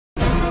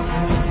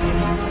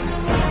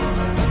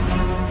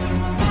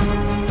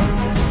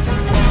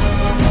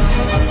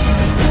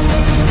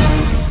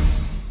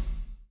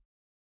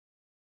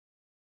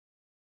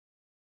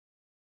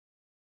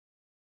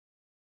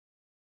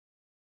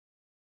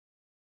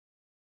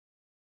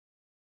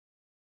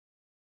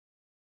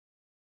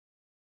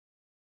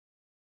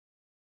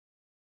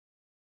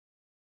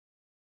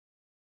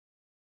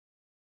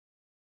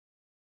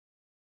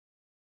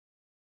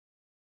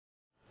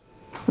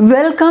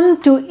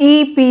Welcome to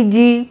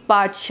EPG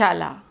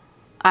Pathshala.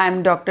 I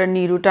am Dr.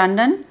 Neeru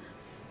Tandon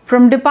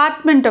from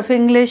Department of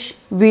English,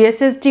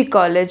 VSSD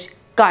College,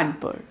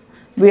 Kanpur.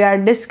 We are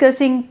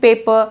discussing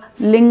paper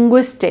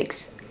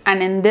Linguistics,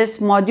 and in this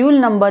module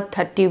number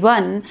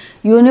 31,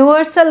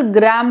 Universal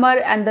Grammar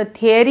and the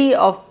Theory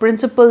of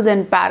Principles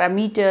and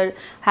Parameter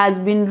has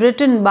been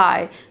written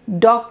by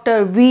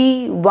Dr.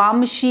 V.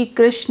 Vamshi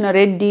Krishna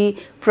Reddy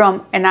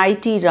from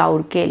NIT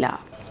Rourkela.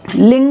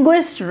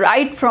 Linguists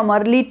right from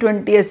early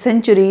 20th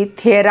century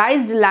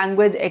theorized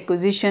language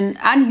acquisition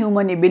and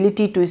human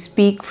ability to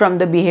speak from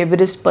the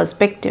behaviorist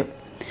perspective.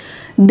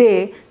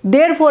 They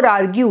therefore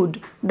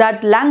argued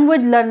that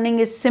language learning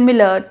is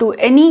similar to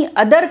any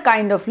other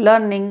kind of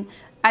learning,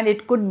 and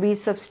it could be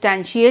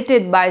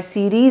substantiated by a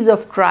series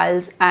of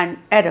trials and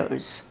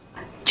errors.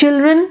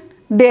 Children,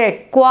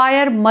 they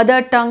acquire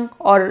mother tongue,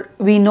 or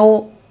we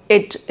know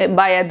it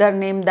by other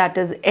name, that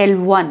is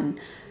L1.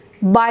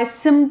 By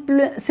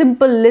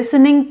simple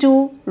listening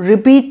to,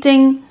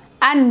 repeating,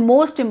 and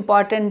most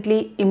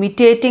importantly,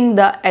 imitating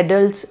the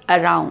adults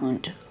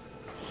around.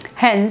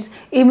 Hence,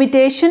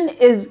 imitation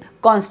is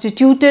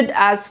constituted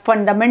as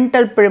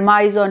fundamental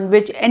premise on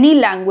which any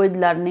language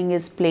learning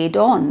is played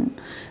on.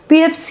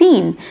 We have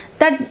seen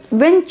that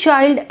when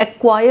child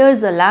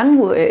acquires a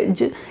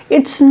language,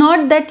 it's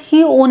not that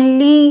he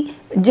only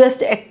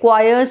just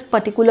acquires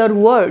particular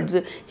words.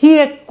 He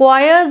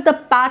acquires the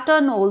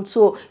pattern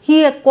also.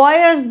 He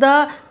acquires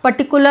the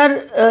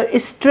particular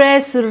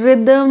stress,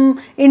 rhythm,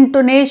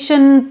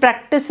 intonation,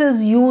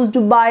 practices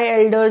used by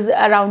elders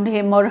around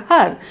him or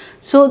her.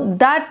 So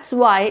that's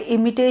why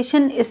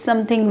imitation is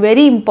something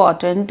very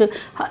important,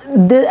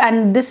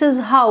 and this is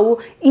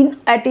how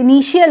at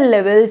initial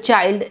level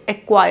child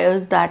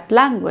acquires that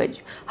language.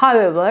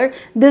 However,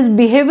 this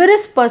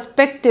behaviorist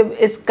perspective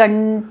is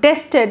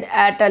contested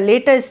at a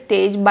later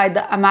stage by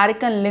the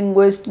American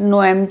linguist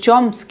Noam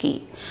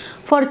Chomsky.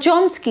 For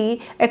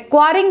Chomsky,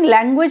 acquiring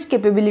language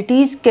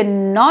capabilities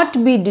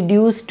cannot be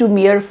deduced to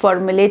mere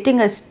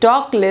formulating a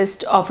stock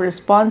list of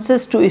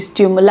responses to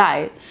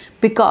stimuli,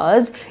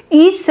 because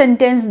each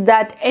sentence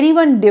that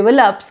anyone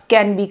develops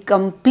can be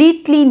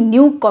completely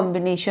new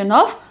combination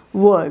of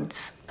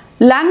words.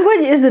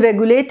 Language is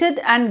regulated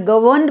and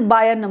governed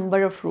by a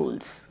number of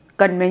rules,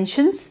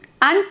 conventions,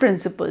 and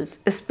principles,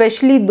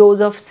 especially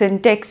those of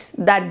syntax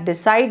that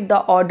decide the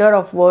order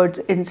of words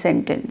in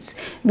sentence.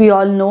 We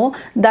all know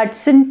that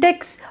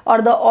syntax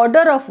or the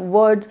order of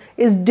words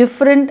is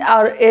different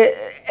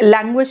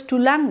language to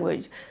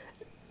language.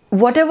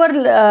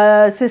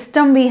 Whatever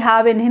system we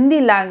have in Hindi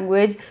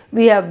language,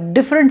 we have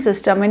different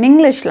system in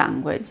English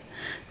language.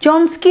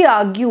 Chomsky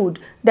argued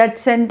that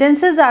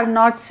sentences are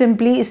not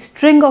simply a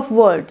string of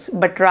words,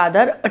 but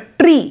rather a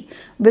tree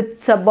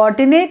with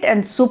subordinate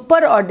and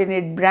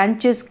superordinate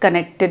branches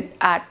connected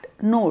at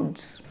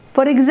nodes.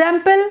 For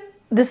example,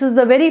 this is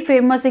the very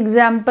famous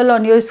example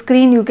on your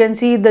screen. You can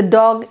see the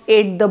dog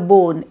ate the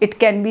bone. It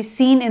can be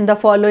seen in the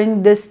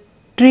following this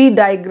tree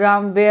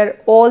diagram, where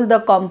all the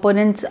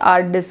components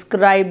are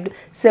described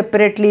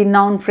separately: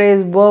 noun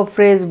phrase, verb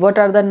phrase. What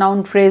are the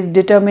noun phrase?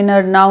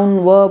 Determiner,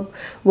 noun,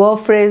 verb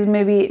phrase,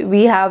 maybe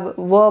we have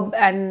verb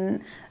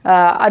and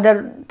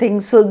other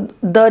things. So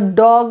the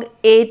dog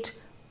ate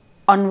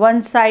on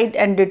one side,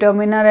 and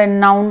determiner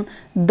and noun,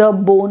 the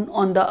bone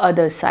on the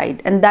other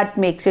side, and that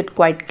makes it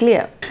quite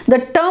clear. The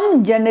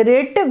term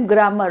generative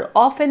grammar,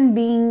 often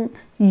being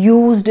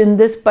used in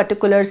this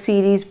particular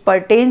series,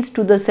 pertains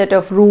to the set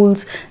of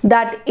rules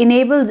that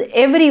enables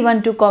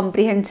everyone to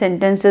comprehend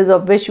sentences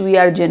of which we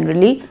are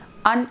generally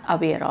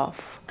unaware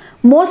of.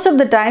 Most of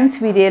the times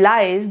we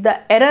realize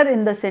the error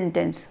in the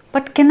sentence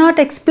but cannot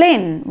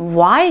explain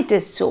why it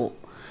is so.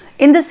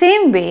 In the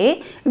same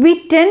way,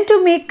 we tend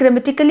to make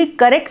grammatically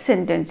correct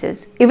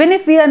sentences even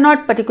if we are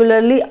not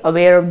particularly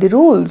aware of the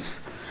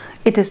rules.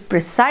 It is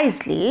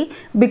precisely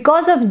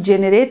because of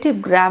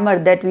generative grammar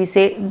that we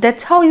say,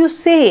 that's how you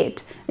say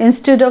it,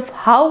 instead of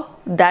how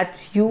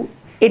that's you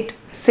it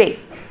say.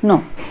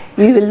 No,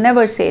 we will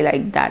never say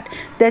like that.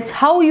 That's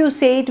how you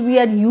say it. We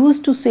are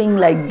used to saying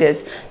like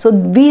this. So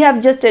we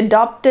have just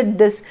adopted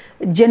this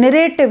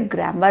generative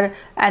grammar,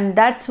 and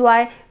that's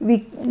why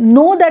we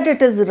know that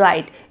it is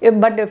right.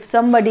 But if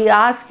somebody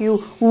asks you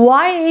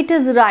why it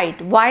is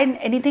right, why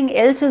anything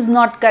else is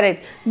not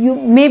correct,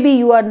 maybe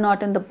you are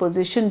not in the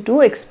position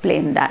to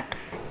explain that.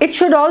 It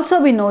should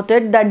also be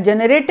noted that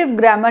generative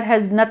grammar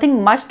has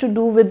nothing much to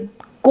do with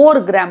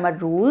core grammar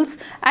rules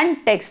and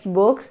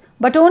textbooks,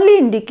 but only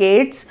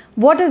indicates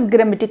what is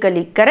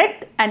grammatically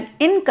correct and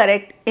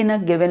incorrect in a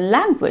given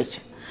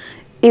language.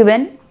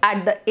 Even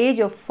at the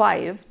age of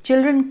 5,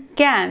 children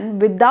can,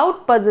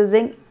 without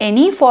possessing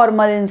any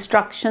formal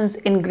instructions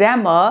in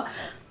grammar,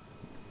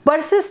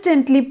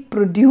 persistently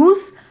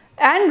produce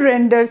and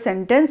render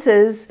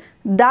sentences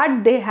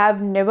that they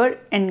have never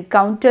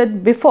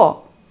encountered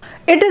before.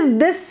 It is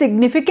this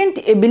significant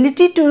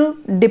ability to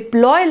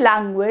deploy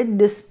language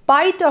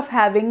despite of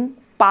having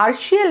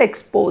partial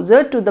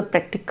exposure to the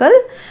practical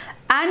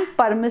and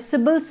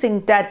permissible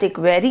syntactic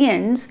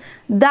variants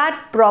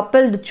that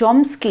propelled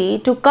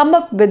Chomsky to come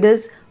up with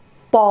his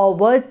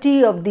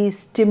poverty of the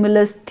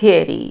stimulus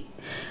theory,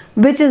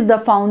 which is the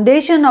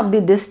foundation of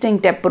the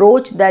distinct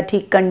approach that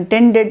he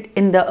contended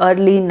in the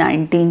early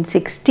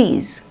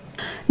 1960s.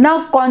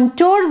 Now,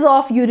 contours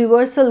of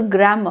universal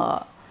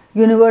grammar.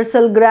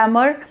 Universal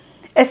grammar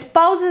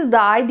espouses the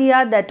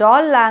idea that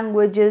all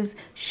languages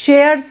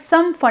share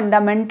some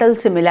fundamental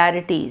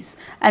similarities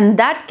and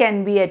that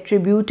can be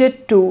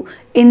attributed to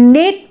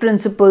innate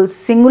principles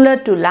singular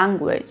to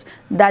language,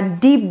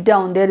 that deep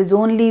down there is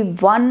only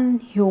one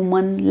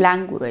human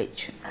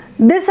language.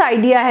 This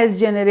idea has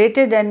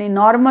generated an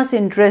enormous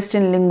interest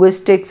in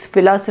linguistics,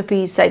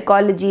 philosophy,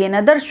 psychology, and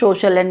other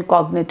social and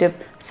cognitive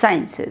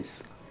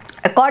sciences.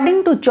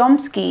 According to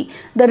Chomsky,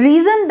 the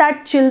reason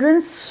that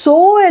children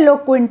so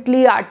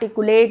eloquently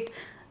articulate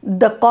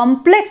the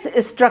complex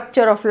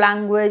structure of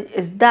language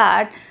is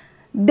that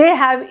they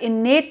have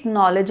innate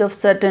knowledge of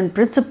certain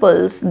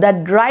principles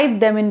that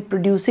drive them in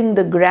producing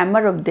the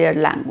grammar of their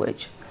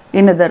language.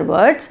 In other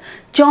words,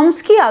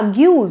 Chomsky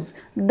argues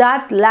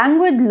that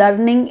language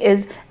learning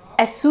is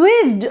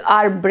assuaged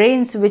our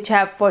brains which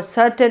have for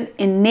certain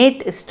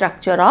innate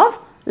structure of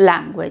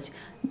language.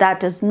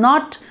 That is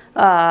not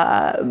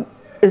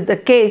is the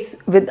case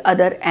with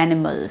other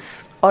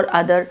animals or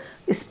other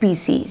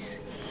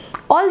species.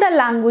 All the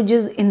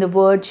languages in the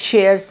world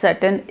share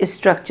certain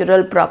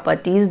structural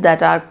properties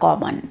that are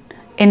common.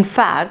 In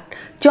fact,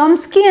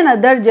 Chomsky and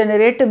other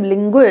generative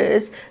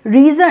linguists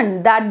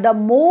reasoned that the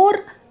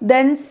more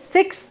than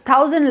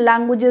 6,000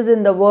 languages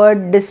in the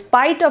world,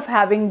 despite of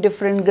having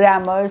different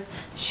grammars,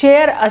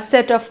 share a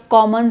set of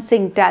common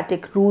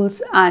syntactic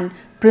rules and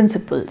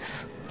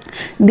principles.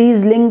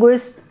 These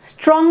linguists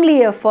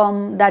strongly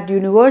affirm that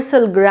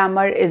universal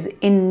grammar is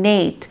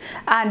innate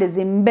and is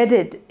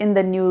embedded in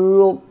the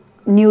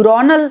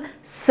neuronal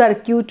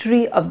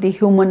circuitry of the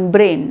human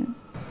brain.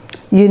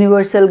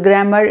 Universal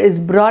grammar is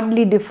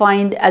broadly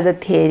defined as a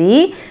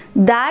theory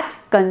that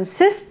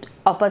consists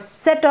of a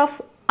set of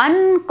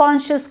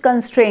unconscious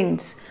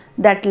constraints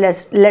that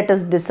let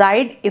us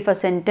decide if a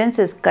sentence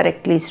is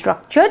correctly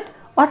structured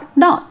or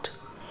not.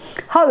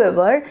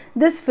 However,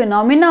 this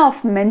phenomena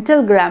of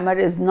mental grammar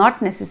is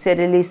not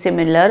necessarily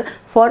similar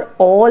for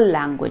all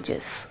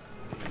languages.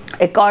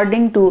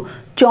 According to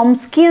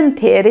Chomskyan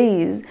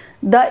theories,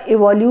 the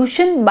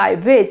evolution by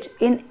which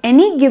in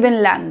any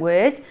given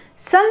language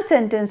some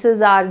sentences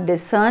are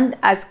discerned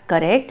as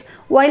correct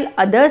while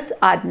others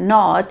are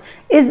not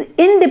is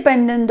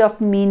independent of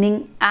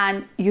meaning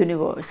and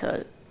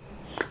universal.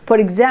 For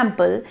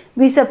example,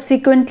 we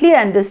subsequently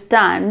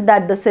understand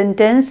that the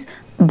sentence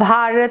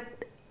Bharat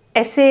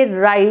essay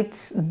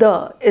writes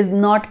the is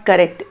not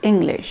correct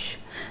English,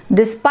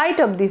 despite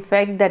of the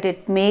fact that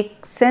it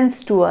makes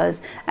sense to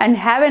us and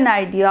have an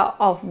idea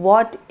of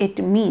what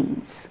it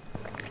means.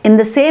 In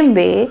the same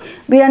way,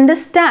 we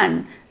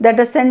understand that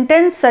a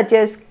sentence such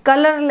as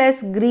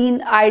colorless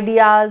green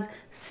ideas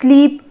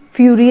sleep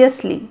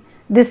furiously.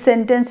 This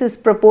sentence is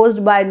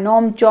proposed by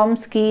Noam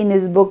Chomsky in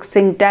his book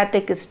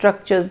Syntactic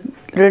Structures,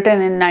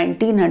 written in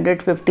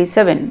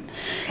 1957.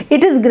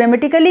 It is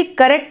grammatically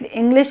correct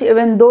English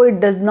even though it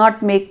does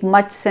not make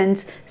much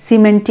sense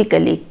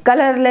semantically.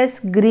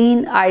 Colorless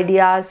green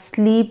ideas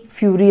sleep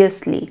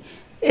furiously.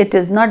 It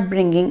is not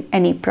bringing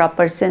any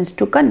proper sense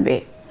to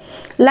convey.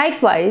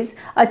 Likewise,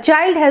 a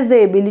child has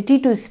the ability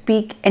to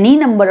speak any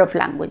number of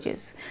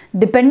languages,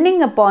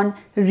 depending upon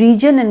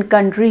region and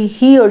country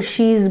he or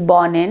she is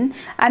born in,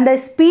 and the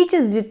speech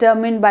is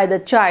determined by the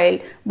child,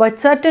 but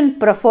certain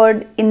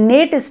preferred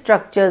innate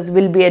structures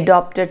will be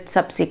adopted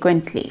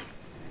subsequently.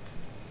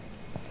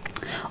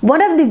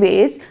 One of the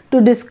ways to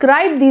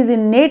describe these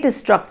innate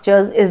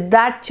structures is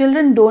that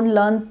children don't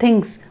learn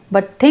things,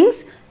 but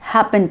things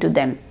happen to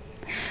them.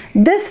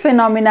 This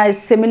phenomena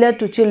is similar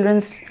to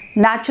children's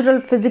natural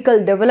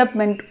physical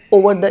development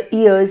over the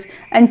years,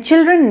 and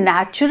children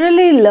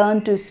naturally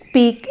learn to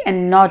speak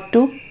and not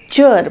to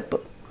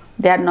chirp.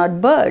 They are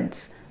not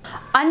birds.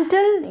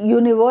 Until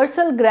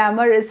universal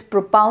grammar is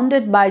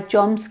propounded by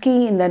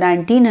Chomsky in the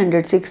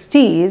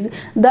 1960s,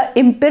 the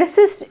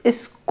empiricist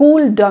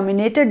school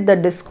dominated the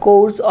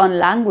discourse on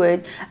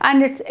language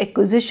and its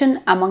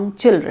acquisition among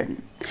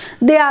children.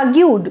 They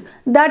argued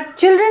that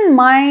children's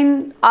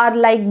minds are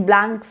like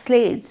blank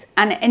slates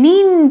and any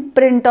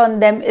imprint on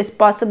them is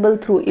possible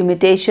through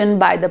imitation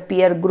by the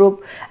peer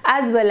group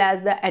as well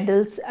as the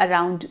adults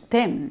around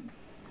them.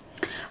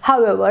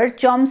 However,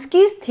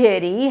 Chomsky's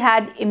theory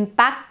had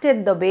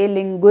impacted the way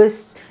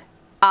linguists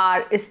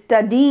are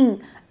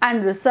studying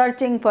and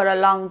researching for a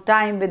long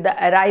time with the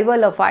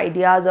arrival of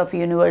ideas of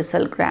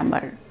universal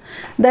grammar.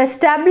 The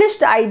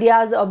established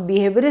ideas of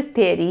behaviorist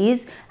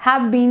theories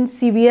have been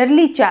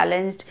severely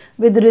challenged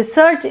with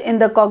research in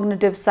the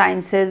cognitive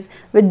sciences,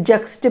 with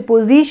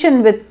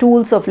juxtaposition with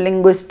tools of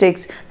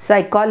linguistics,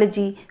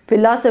 psychology,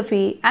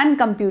 philosophy, and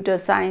computer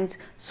science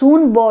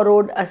soon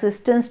borrowed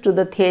assistance to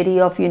the theory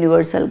of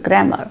universal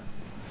grammar.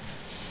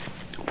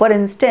 For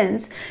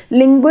instance,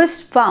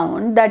 linguists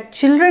found that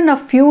children a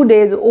few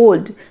days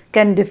old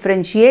can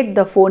differentiate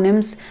the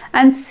phonemes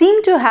and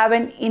seem to have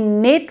an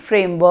innate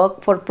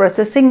framework for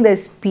processing the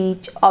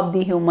speech of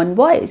the human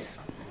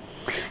voice.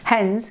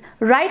 Hence,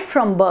 right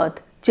from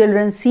birth,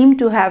 children seem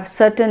to have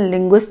certain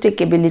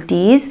linguistic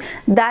abilities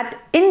that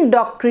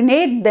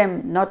indoctrinate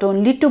them not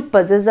only to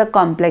possess a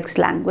complex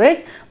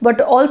language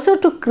but also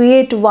to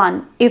create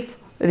one if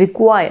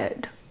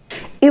required.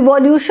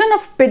 Evolution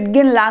of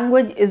Pidgin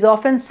language is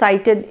often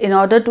cited in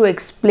order to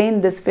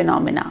explain this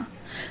phenomena.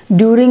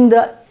 During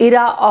the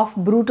era of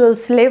brutal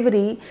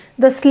slavery,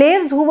 the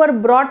slaves who were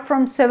brought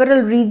from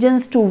several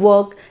regions to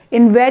work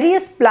in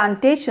various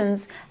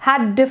plantations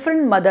had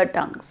different mother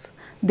tongues.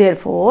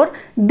 Therefore,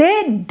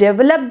 they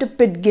developed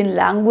Pidgin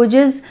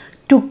languages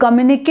to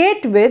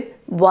communicate with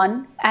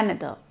one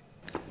another.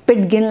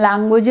 Pidgin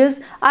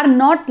languages are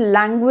not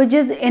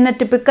languages in a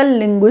typical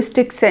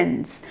linguistic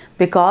sense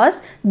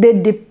because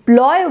they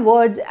deploy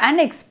words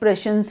and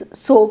expressions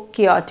so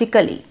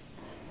chaotically.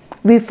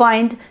 We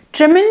find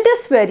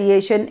tremendous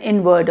variation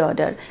in word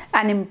order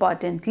and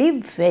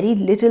importantly very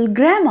little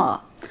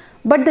grammar.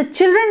 But the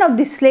children of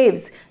the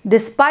slaves,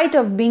 despite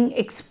of being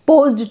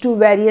exposed to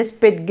various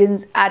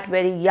Pidgins at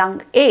very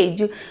young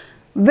age,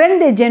 when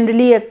they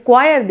generally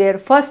acquire their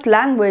first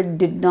language,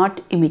 did not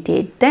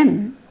imitate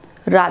them.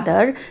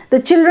 Rather, the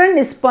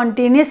children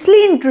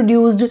spontaneously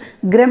introduced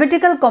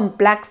grammatical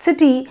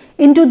complexity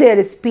into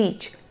their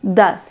speech,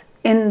 thus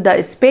in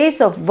the space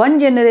of one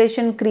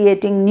generation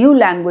creating new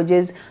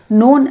languages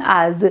known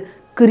as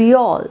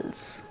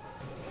creoles.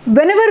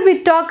 Whenever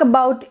we talk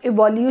about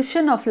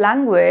evolution of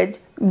language,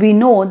 we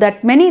know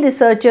that many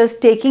researchers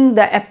taking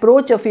the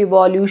approach of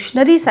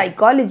evolutionary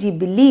psychology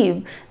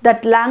believe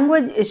that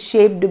language is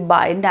shaped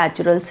by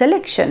natural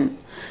selection.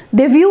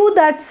 They view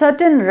that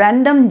certain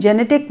random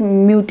genetic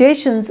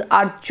mutations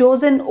are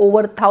chosen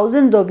over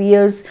thousands of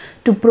years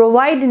to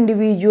provide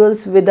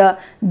individuals with a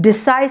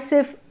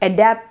decisive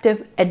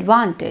adaptive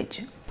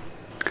advantage.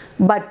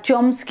 But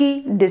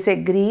Chomsky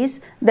disagrees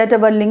that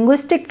our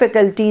linguistic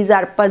faculties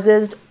are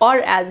possessed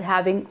or as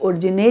having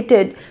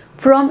originated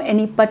from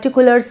any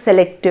particular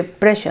selective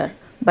pressure,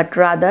 but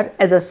rather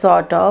as a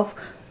sort of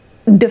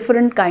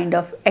different kind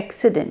of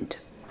accident.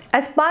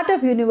 As part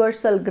of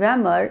universal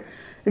grammar,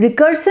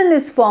 recursion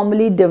is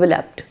formally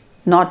developed,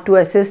 not to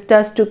assist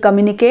us to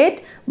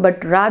communicate,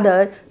 but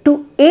rather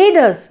to aid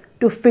us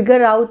to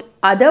figure out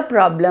other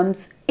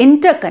problems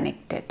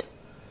interconnected.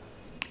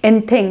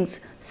 In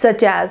things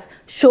such as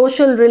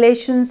social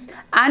relations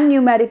and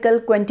numerical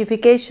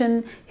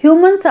quantification,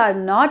 humans are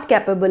not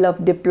capable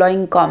of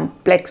deploying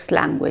complex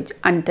language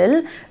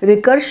until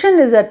recursion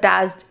is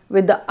attached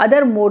with the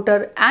other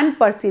motor and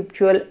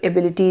perceptual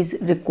abilities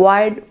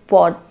required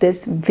for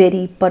this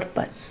very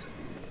purpose.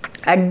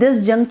 At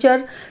this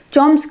juncture,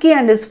 Chomsky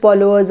and his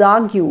followers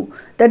argue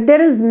that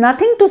there is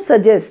nothing to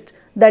suggest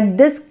that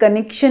this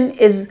connection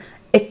is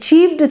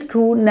achieved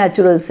through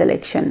natural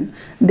selection.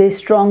 They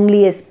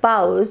strongly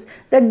espouse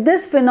that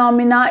this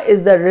phenomena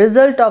is the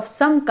result of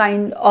some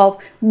kind of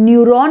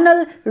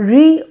neuronal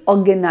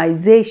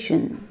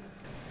reorganization.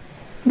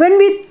 When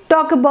we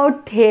talk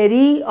about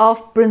theory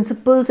of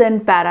principles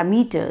and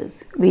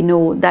parameters, we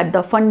know that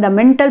the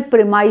fundamental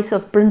premise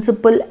of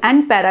principle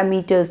and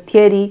parameters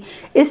theory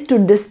is to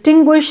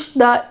distinguish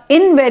the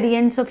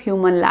invariants of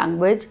human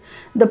language,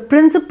 the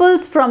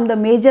principles from the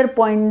major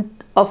point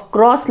of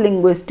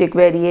cross-linguistic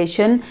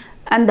variation,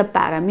 and the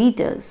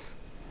parameters.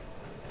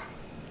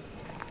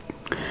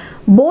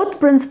 Both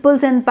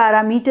principles and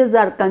parameters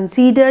are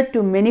considered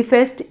to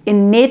manifest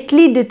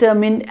innately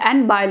determined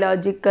and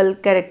biological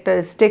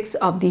characteristics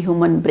of the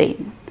human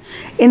brain.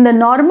 In the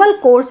normal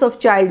course of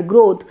child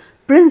growth,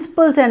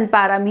 principles and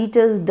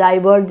parameters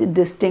diverge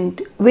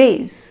distinct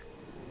ways.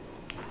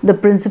 The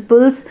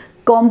principles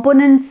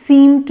components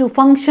seem to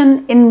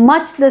function in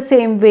much the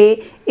same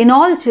way in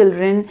all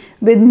children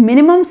with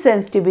minimum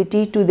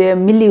sensitivity to their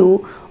milieu,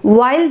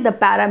 while the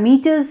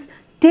parameters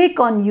take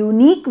on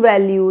unique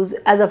values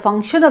as a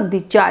function of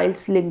the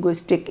child's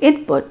linguistic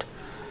input.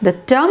 The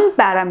term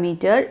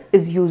parameter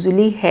is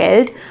usually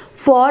held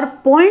for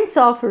points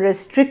of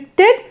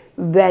restricted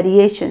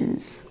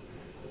variations.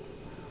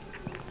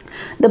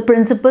 The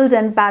principles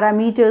and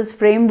parameters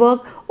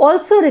framework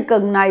also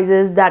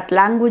recognizes that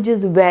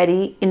languages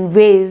vary in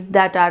ways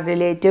that are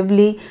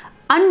relatively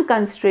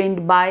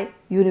unconstrained by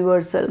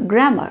universal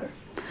grammar.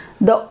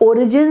 The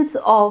origins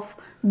of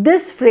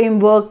this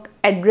framework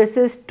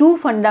addresses two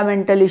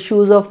fundamental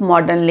issues of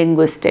modern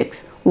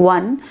linguistics.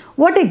 One,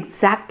 what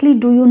exactly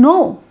do you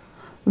know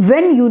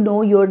when you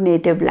know your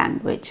native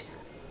language?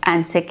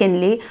 And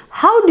secondly,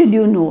 how did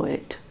you know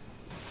it?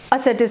 A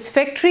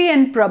satisfactory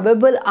and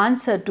probable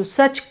answer to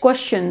such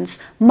questions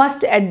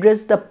must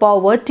address the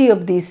poverty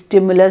of the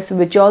stimulus,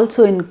 which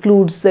also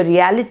includes the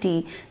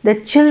reality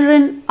that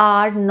children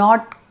are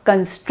not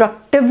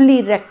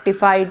constructively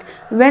rectified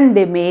when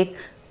they make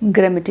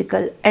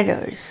grammatical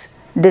errors.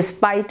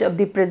 Despite of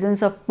the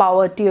presence of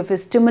poverty of a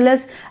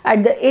stimulus,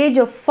 at the age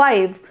of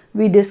 5,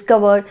 we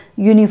discover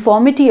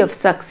uniformity of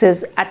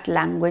success at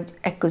language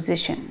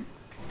acquisition.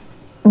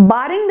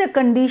 Barring the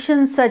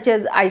conditions such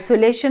as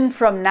isolation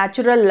from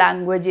natural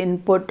language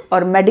input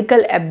or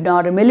medical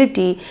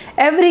abnormality,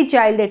 every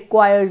child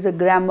acquires a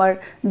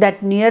grammar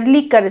that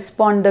nearly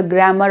corresponds to the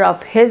grammar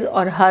of his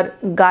or her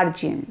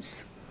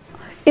guardians.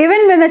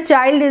 Even when a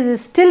child is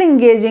still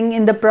engaging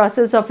in the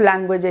process of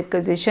language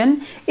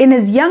acquisition, in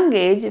his young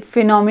age,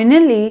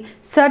 phenomenally,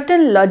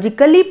 certain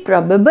logically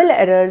probable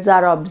errors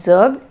are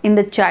observed in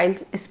the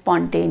child's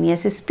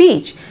spontaneous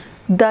speech.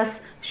 Thus,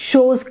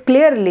 shows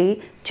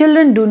clearly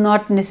children do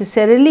not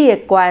necessarily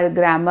acquire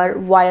grammar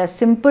via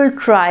simple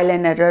trial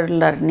and error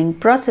learning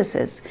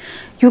processes.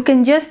 You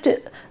can just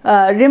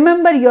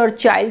remember your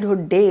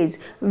childhood days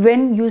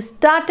when you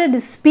started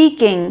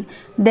speaking.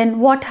 Then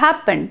what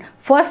happened?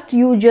 First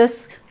you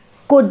just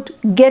could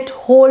get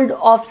hold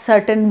of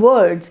certain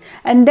words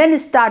and then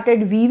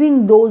started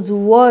weaving those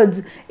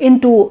words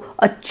into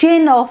a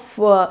chain of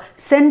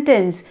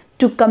sentence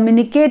to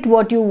communicate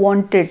what you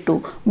wanted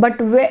to. But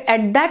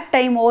at that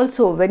time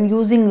also, when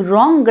using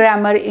wrong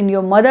grammar in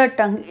your mother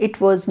tongue, it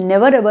was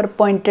never ever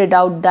pointed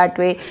out that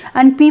way,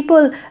 and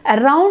people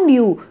around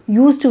you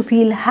used to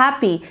feel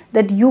happy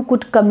that you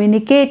could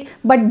communicate,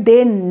 but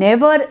they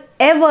never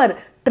ever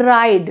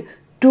tried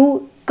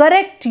to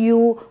correct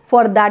you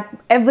for that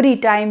every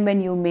time when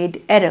you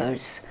made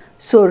errors.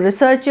 So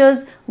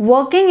researchers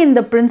working in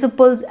the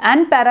principles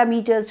and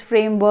parameters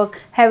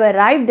framework have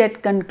arrived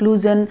at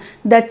conclusion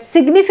that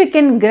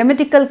significant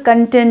grammatical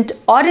content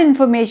or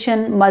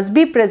information must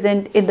be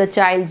present in the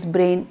child's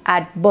brain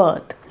at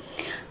birth.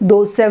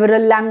 Though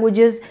several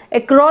languages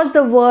across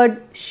the world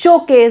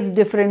showcase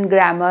different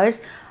grammars,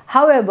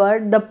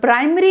 however, the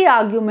primary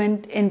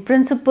argument in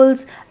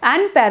principles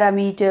and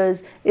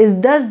parameters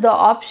is thus the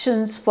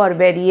options for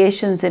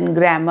variations in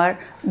grammar,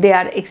 they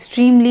are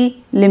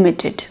extremely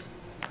limited.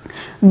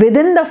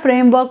 Within the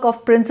framework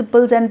of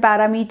principles and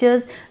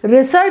parameters,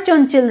 research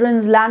on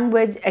children's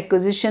language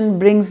acquisition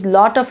brings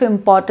lot of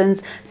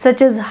importance,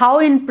 such as how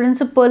in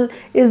principle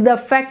is the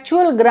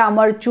factual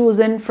grammar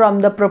chosen from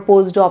the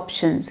proposed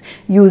options,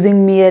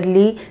 using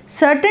merely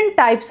certain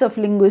types of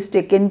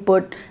linguistic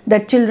input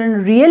that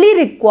children really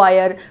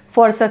require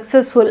for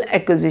successful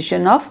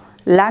acquisition of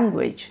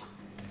language.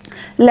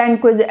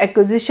 Language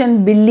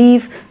acquisition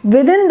belief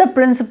within the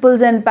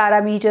principles and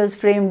parameters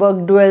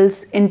framework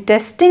dwells in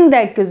testing the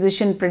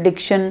acquisition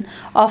prediction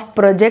of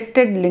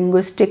projected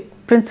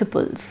linguistic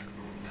principles.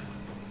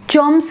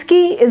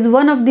 Chomsky is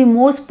one of the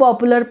most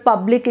popular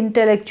public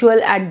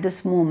intellectual at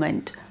this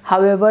moment.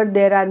 However,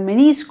 there are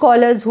many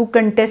scholars who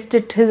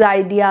contested his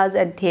ideas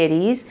and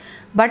theories,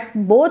 but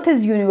both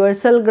his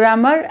universal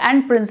grammar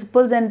and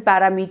principles and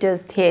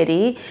parameters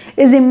theory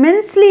is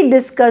immensely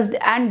discussed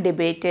and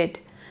debated.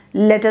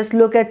 Let us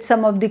look at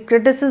some of the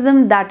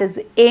criticism that is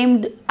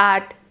aimed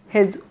at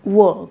his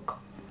work.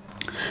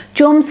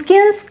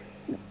 Chomskians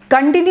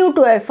continue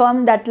to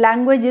affirm that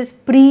language is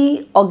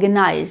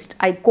pre-organized,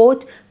 I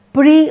quote,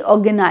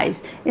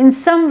 pre-organized in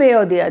some way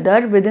or the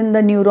other within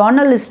the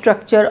neuronal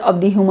structure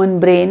of the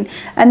human brain,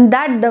 and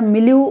that the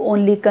milieu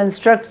only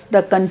constructs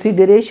the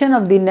configuration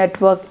of the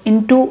network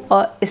into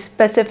a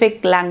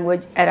specific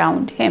language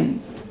around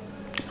him.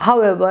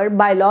 However,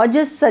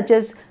 biologists such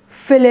as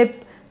Philip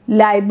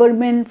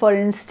Lieberman, for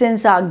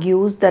instance,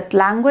 argues that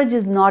language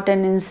is not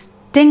an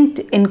instinct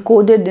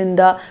encoded in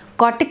the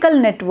cortical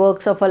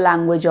networks of a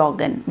language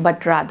organ,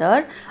 but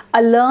rather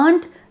a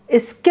learned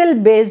skill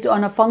based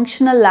on a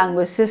functional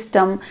language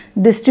system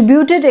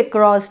distributed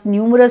across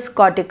numerous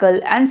cortical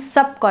and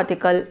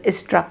subcortical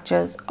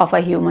structures of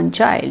a human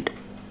child.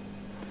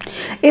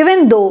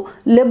 Even though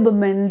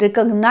Lieberman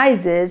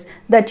recognizes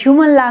that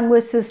human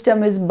language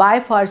system is by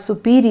far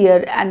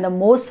superior and the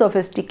most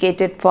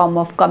sophisticated form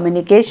of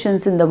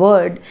communications in the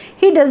world,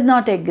 he does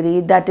not agree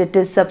that it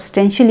is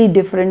substantially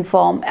different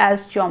form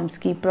as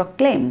Chomsky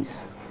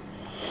proclaims.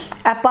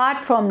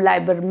 Apart from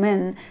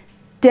Lieberman,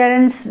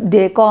 Terence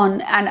Deacon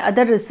and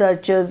other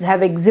researchers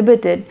have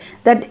exhibited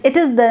that it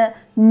is the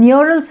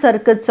neural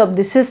circuits of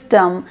the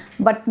system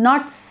but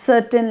not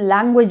certain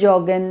language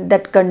organ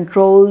that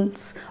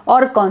controls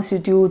or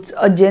constitutes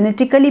a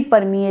genetically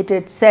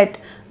permeated set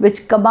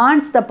which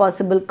commands the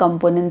possible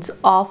components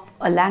of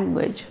a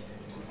language.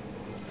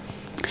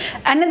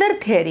 Another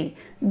theory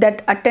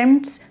that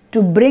attempts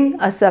to bring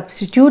a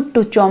substitute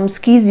to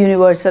Chomsky's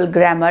universal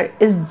grammar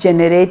is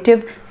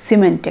generative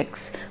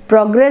semantics,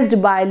 progressed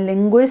by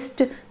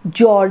linguist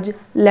George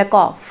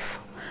Lakoff.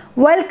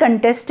 While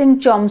contesting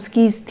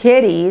Chomsky's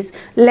theories,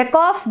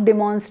 Lakoff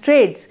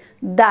demonstrates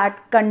that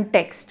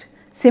context,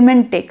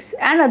 semantics,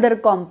 and other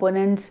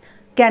components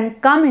can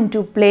come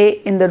into play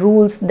in the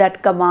rules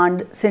that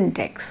command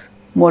syntax.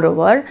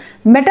 Moreover,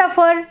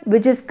 metaphor,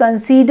 which is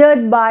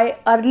considered by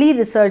early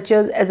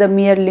researchers as a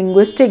mere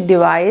linguistic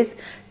device,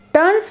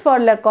 turns for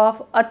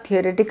Lakoff a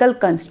theoretical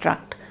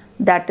construct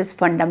that is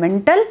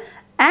fundamental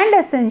and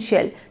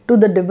essential to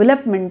the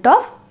development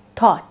of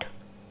thought.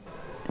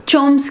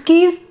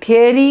 Chomsky's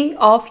theory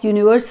of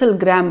universal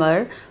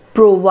grammar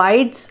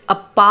provides a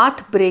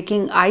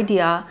path-breaking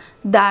idea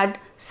that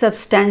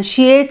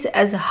substantiates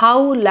as how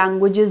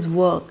languages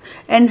work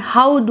and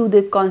how do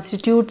they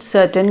constitute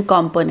certain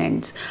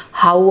components.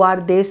 How are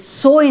they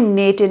so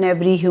innate in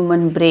every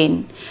human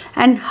brain?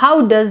 And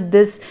how does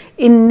this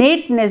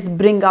innateness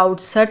bring out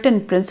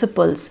certain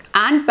principles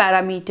and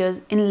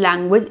parameters in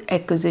language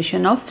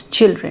acquisition of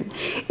children?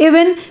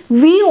 Even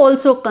we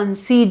also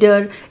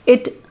consider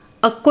it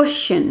a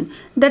question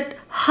that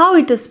how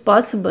it is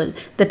possible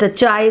that a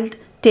child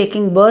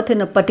taking birth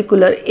in a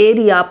particular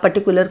area,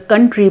 particular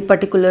country,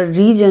 particular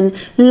region,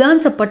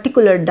 learns a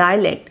particular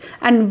dialect,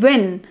 and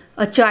when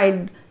a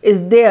child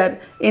is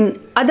there in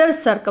other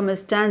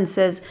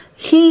circumstances,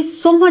 he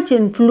is so much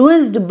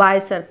influenced by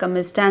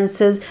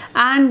circumstances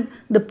and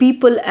the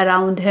people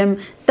around him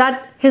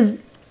that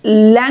his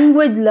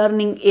language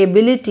learning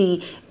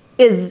ability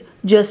is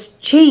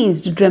just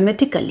changed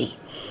dramatically.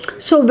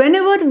 So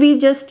whenever we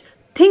just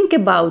think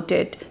about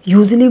it,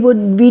 usually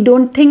we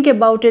don't think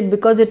about it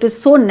because it is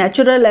so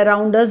natural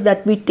around us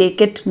that we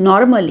take it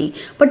normally.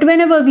 But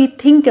whenever we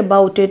think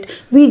about it,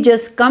 we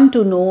just come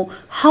to know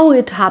how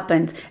it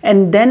happens.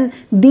 And then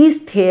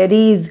these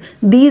theories,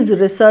 these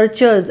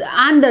researchers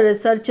and the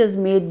researches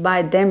made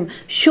by them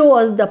show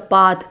us the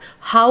path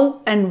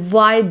how and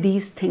why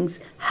these things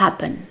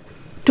happen.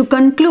 To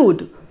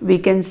conclude, we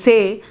can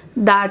say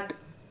that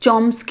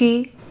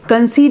Chomsky,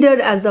 considered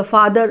as the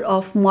father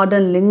of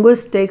modern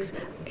linguistics,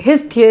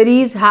 his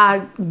theories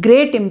had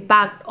great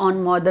impact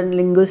on modern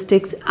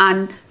linguistics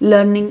and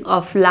learning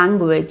of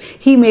language.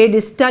 He made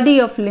a study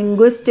of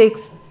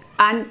linguistics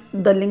and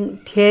the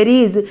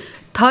theories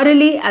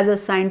thoroughly as a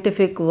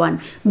scientific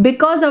one.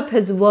 Because of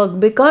his work,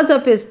 because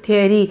of his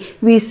theory,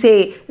 we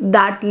say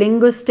that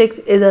linguistics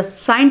is a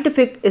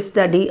scientific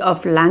study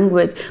of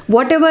language.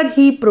 Whatever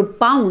he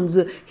propounds,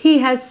 he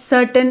has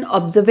certain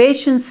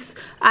observations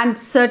and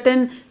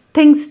certain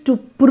things to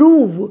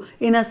prove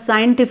in a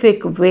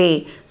scientific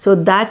way. So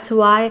that's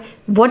why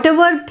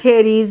whatever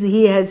theories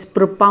he has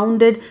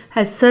propounded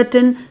has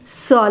certain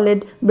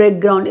solid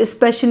background,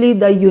 especially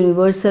the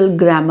universal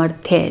grammar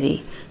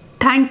theory.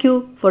 Thank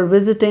you for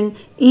visiting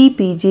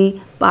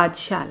EPG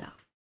Pathshala.